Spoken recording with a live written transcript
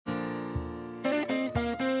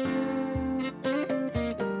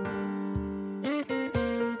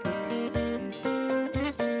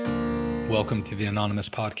Welcome to the Anonymous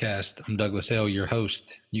Podcast. I'm Douglas L., your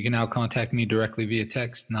host. You can now contact me directly via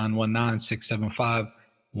text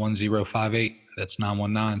 919-675-1058. That's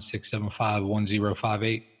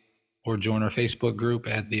 919-675-1058. Or join our Facebook group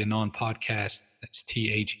at the Anon Podcast. That's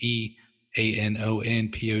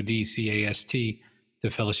TheAnonPodcast to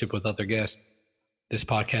fellowship with other guests. This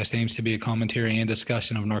podcast aims to be a commentary and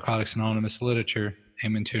discussion of Narcotics Anonymous literature,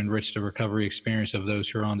 aiming to enrich the recovery experience of those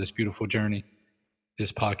who are on this beautiful journey.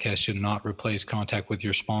 This podcast should not replace contact with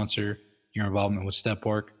your sponsor, your involvement with step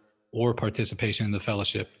work, or participation in the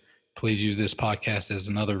fellowship. Please use this podcast as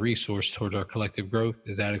another resource toward our collective growth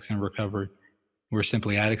as addicts in recovery. We're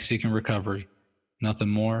simply addicts seeking recovery, nothing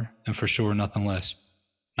more, and for sure, nothing less.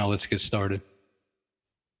 Now let's get started.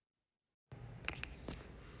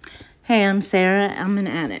 Hey, I'm Sarah. I'm an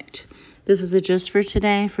addict. This is a Just for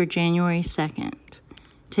Today for January 2nd.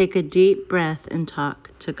 Take a deep breath and talk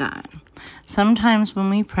to God. Sometimes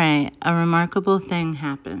when we pray, a remarkable thing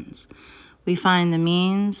happens. We find the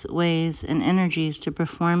means, ways, and energies to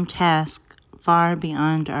perform tasks far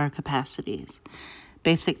beyond our capacities.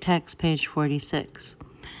 Basic text, page 46.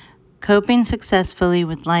 Coping successfully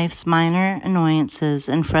with life's minor annoyances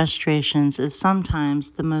and frustrations is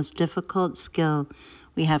sometimes the most difficult skill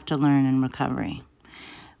we have to learn in recovery.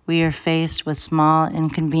 We are faced with small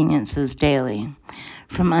inconveniences daily,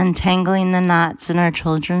 from untangling the knots in our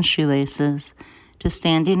children's shoelaces to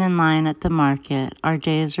standing in line at the market. Our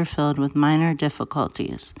days are filled with minor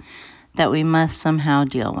difficulties that we must somehow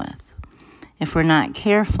deal with. If we're not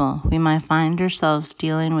careful, we might find ourselves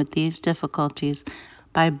dealing with these difficulties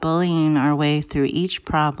by bullying our way through each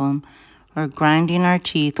problem or grinding our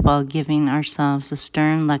teeth while giving ourselves a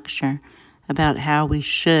stern lecture about how we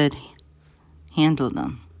should handle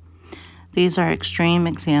them. These are extreme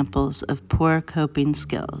examples of poor coping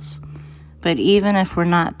skills. But even if we're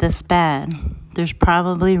not this bad, there's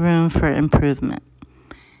probably room for improvement.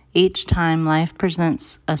 Each time life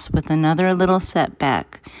presents us with another little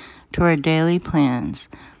setback to our daily plans,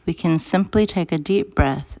 we can simply take a deep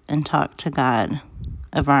breath and talk to God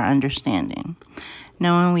of our understanding,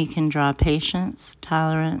 knowing we can draw patience,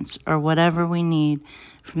 tolerance, or whatever we need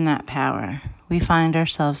from that power. We find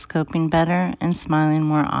ourselves coping better and smiling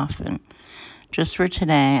more often. Just for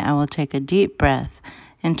today, I will take a deep breath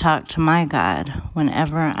and talk to my God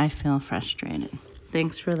whenever I feel frustrated.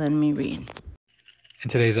 Thanks for letting me read. In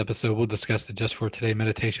today's episode, we'll discuss the Just for Today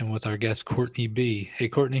meditation with our guest, Courtney B. Hey,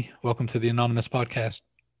 Courtney, welcome to the Anonymous Podcast.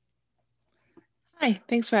 Hi,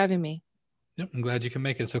 thanks for having me. Yep, I'm glad you can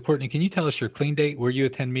make it. So, Courtney, can you tell us your clean date, where you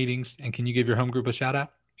attend meetings, and can you give your home group a shout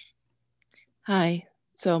out? Hi,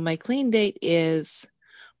 so my clean date is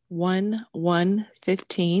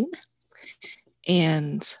 1/1/15.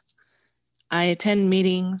 And I attend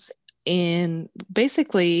meetings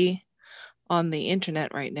basically on the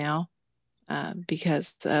internet right now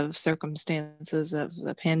because of circumstances of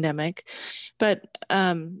the pandemic. But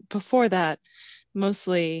before that,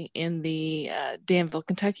 mostly in the Danville,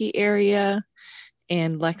 Kentucky area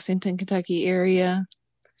and Lexington, Kentucky area.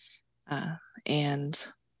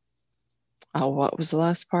 What was the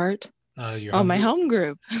last part? My home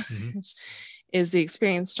group. Mm-hmm. Is the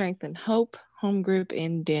Experience, Strength, and Hope home group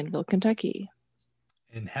in Danville, Kentucky.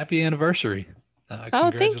 And happy anniversary.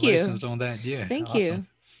 Congratulations on that. Yeah. Thank awesome. you.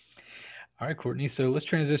 All right, Courtney. So let's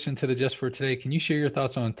transition to the Just for Today. Can you share your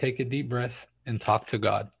thoughts on take a deep breath and talk to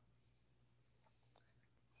God?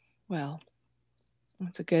 Well,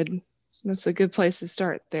 that's a good place to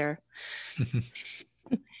start there.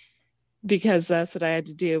 Because that's what I had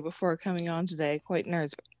to do before coming on today. Quite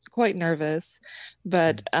nervous.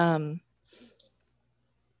 But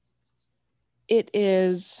it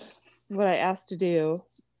is what I asked to do,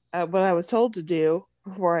 what I was told to do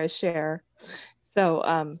before I share.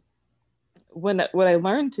 So what I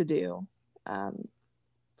learned to do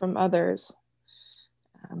from others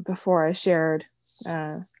before I shared.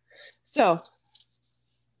 So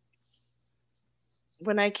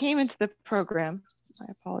when I came into the program, I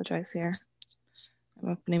apologize here.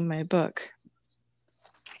 I'm opening my book.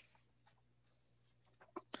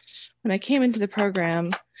 When I came into the program,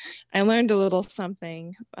 I learned a little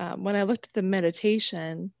something. When I looked at the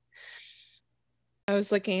meditation, I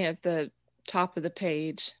was looking at the top of the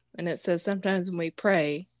page, and it says, sometimes when we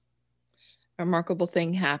pray, a remarkable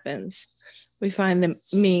thing happens. We find the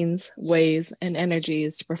means, ways, and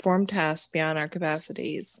energies to perform tasks beyond our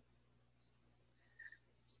capacities.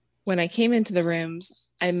 When I came into the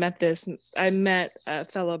rooms, I met a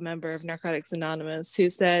fellow member of Narcotics Anonymous who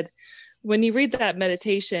said, when you read that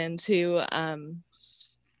meditation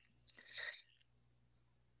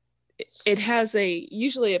it has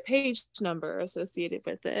usually a page number associated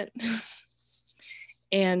with it.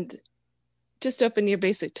 And just open your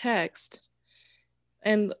basic text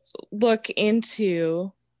and look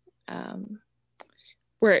into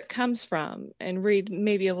where it comes from and read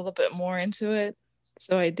maybe a little bit more into it.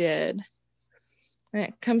 So I did. And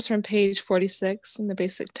it comes from page 46 in the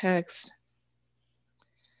basic text.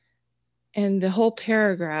 And the whole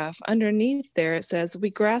paragraph underneath there, it says, we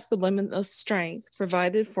grasp a limitless strength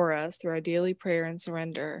provided for us through our daily prayer and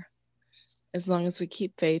surrender, as long as we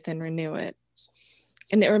keep faith and renew it.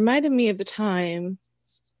 And it reminded me of the time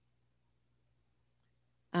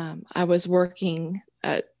I was working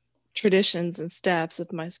at Traditions and Steps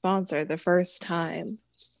with my sponsor the first time.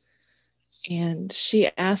 And she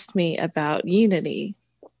asked me about unity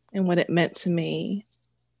and what it meant to me,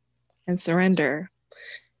 and surrender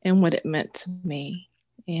and what it meant to me.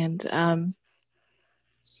 And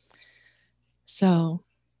so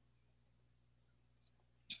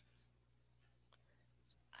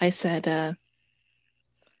I said,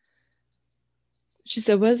 she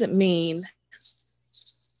said, what does it mean?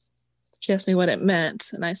 She asked me what it meant.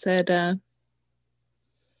 And I said,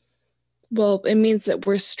 well, it means that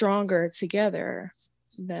we're stronger together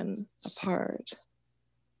than apart.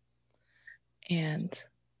 And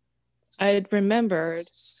I had remembered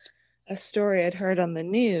a story I'd heard on the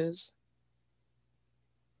news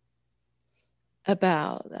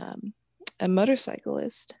about a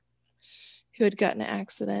motorcyclist who had gotten an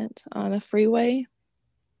accident on a freeway.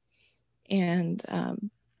 And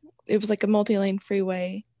it was like a multi-lane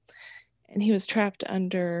freeway. And he was trapped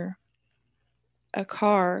under a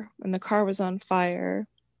car, and the car was on fire,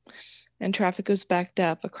 and traffic was backed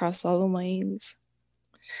up across all the lanes.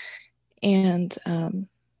 And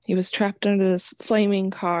he was trapped under this flaming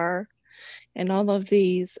car, and all of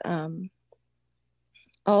these,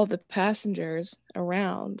 all the passengers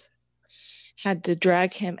around had to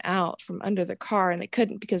drag him out from under the car, and they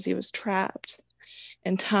couldn't because he was trapped.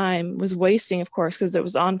 And time was wasting, of course, because it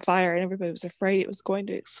was on fire and everybody was afraid it was going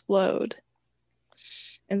to explode.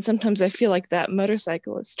 And sometimes I feel like that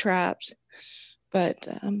motorcycle is trapped, but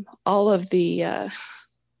all of the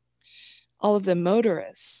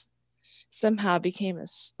motorists somehow became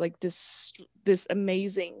this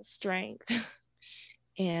amazing strength,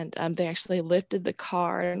 and they actually lifted the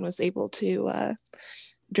car and was able to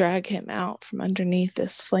drag him out from underneath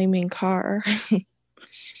this flaming car.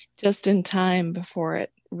 Just in time before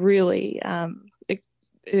it really it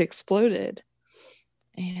exploded.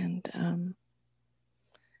 And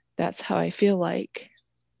that's how I feel like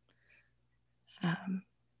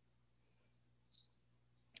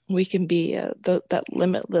we can be that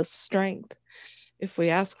limitless strength, if we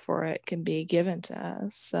ask for it, can be given to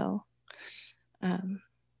us. So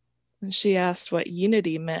when she asked what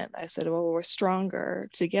unity meant, I said, well, we're stronger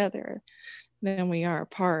together than we are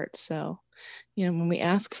apart. So when we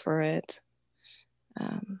ask for it,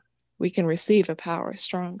 we can receive a power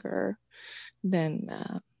stronger than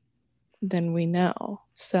we know.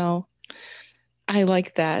 So I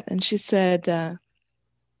like that. And she said,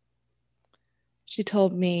 she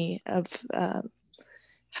told me of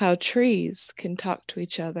how trees can talk to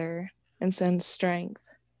each other and send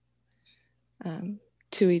strength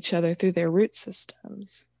to each other through their root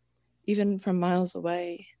systems, even from miles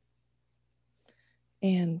away.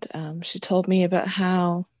 And she told me about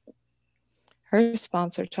how her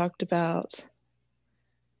sponsor talked about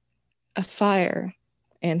a fire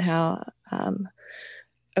and how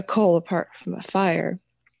a coal apart from a fire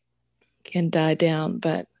can die down,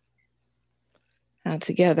 but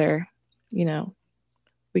together,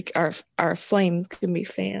 our flames can be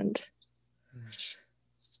fanned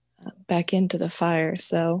back into the fire.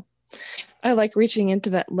 So I like reaching into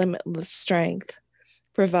that limitless strength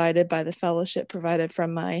provided by the fellowship, provided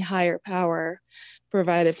from my higher power,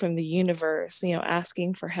 provided from the universe.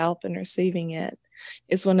 Asking for help and receiving it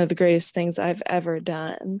is one of the greatest things I've ever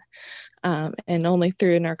done. And only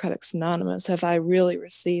through Narcotics Anonymous have I really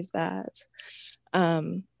received that.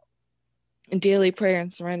 And daily prayer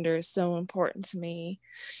and surrender is so important to me.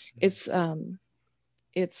 It's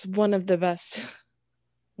one of the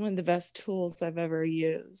best tools I've ever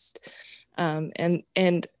used.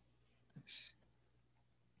 And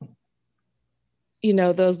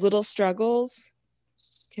those little struggles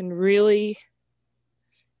can really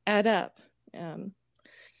add up.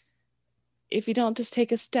 If I don't just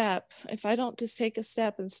take a step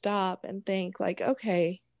and stop and think like,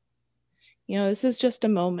 okay, this is just a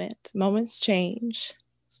moment. Moments change.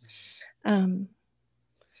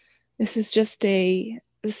 This is just a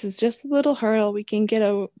little hurdle. We can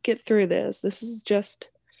get through this. This is just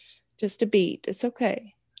a beat. It's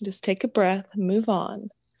okay. Just take a breath and move on.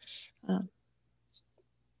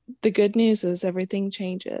 The good news is everything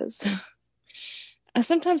changes.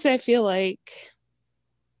 Sometimes I feel like,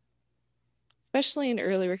 especially in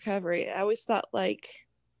early recovery, I always thought like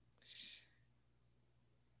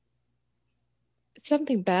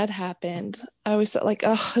something bad happened. I always thought like,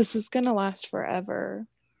 oh, this is going to last forever.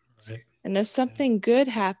 Right. And if something good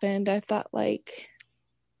happened, I thought like,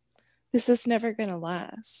 this is never going to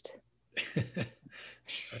last. Right.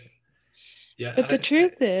 Yeah. But the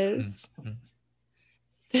truth is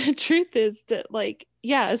that like,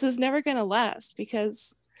 yeah, this is never going to last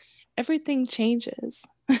because everything changes.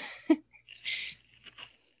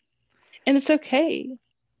 And it's okay.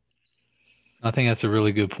 I think that's a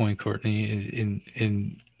really good point, Courtney.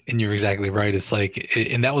 And you're exactly right. It's like,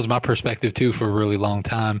 and that was my perspective too for a really long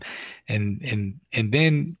time, and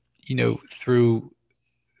then through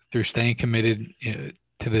staying committed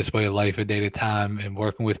to this way of life a day at a time and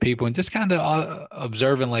working with people and just kind of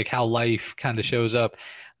observing like how life kind of shows up.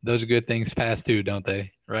 Those good things pass too, don't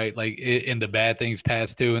they? Right? Like and the bad things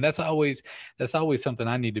pass too. And that's always something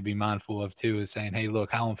I need to be mindful of too, is saying, hey,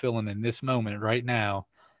 look, how I'm feeling in this moment right now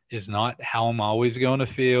is not how I'm always going to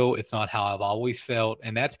feel. It's not how I've always felt.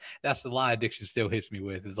 And that's the lie addiction still hits me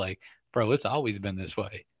with, is like, bro, it's always been this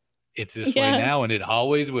way. It's this way now, and it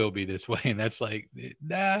always will be this way. And that's like,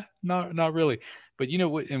 nah, not really. But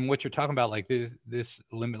and what you're talking about, like this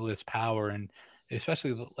limitless power, and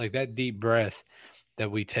especially like that deep breath that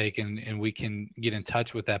we take, and we can get in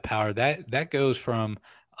touch with that power, that goes from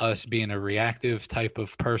us being a reactive type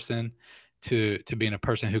of person to being a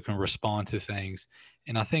person who can respond to things.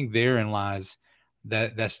 And I think therein lies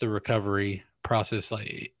that's the recovery process,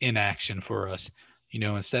 like in action for us.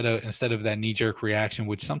 Instead of that knee-jerk reaction,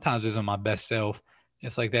 which sometimes isn't my best self,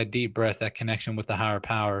 it's like that deep breath, that connection with the higher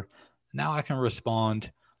power. Now I can respond,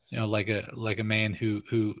 like a man who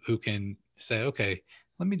can say, okay,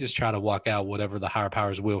 let me just try to walk out whatever the higher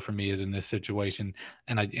power's will for me is in this situation.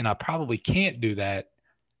 And I probably can't do that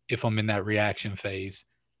if I'm in that reaction phase,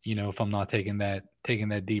 if I'm not taking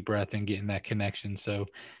that deep breath and getting that connection. So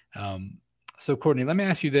Courtney, let me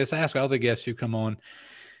ask you this. I ask all the guests who come on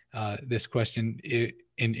this question,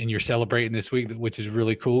 and you're celebrating this week, which is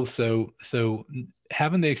really cool. So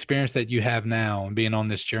having the experience that you have now and being on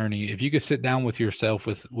this journey, if you could sit down with yourself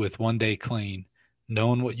with one day clean,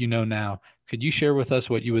 knowing what you know now, could you share with us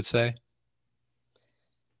what you would say?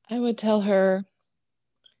 I would tell her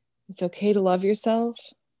it's okay to love yourself.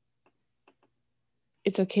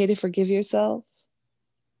 It's okay to forgive yourself.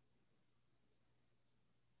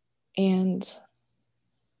 And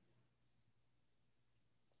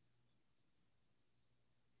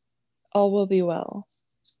all will be well.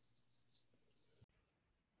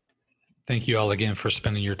 Thank you all again for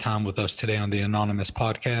spending your time with us today on the Anonymous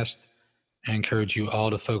Podcast. I encourage you all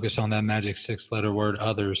to focus on that magic 6-letter word,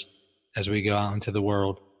 others, as we go out into the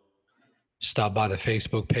world. Stop by the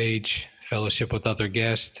Facebook page, Fellowship with Other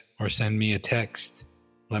Guests, or send me a text.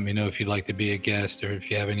 Let me know if you'd like to be a guest or if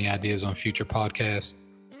you have any ideas on future podcasts.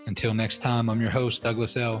 Until next time, I'm your host,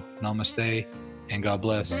 Douglas L. Namaste, and God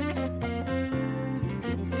bless.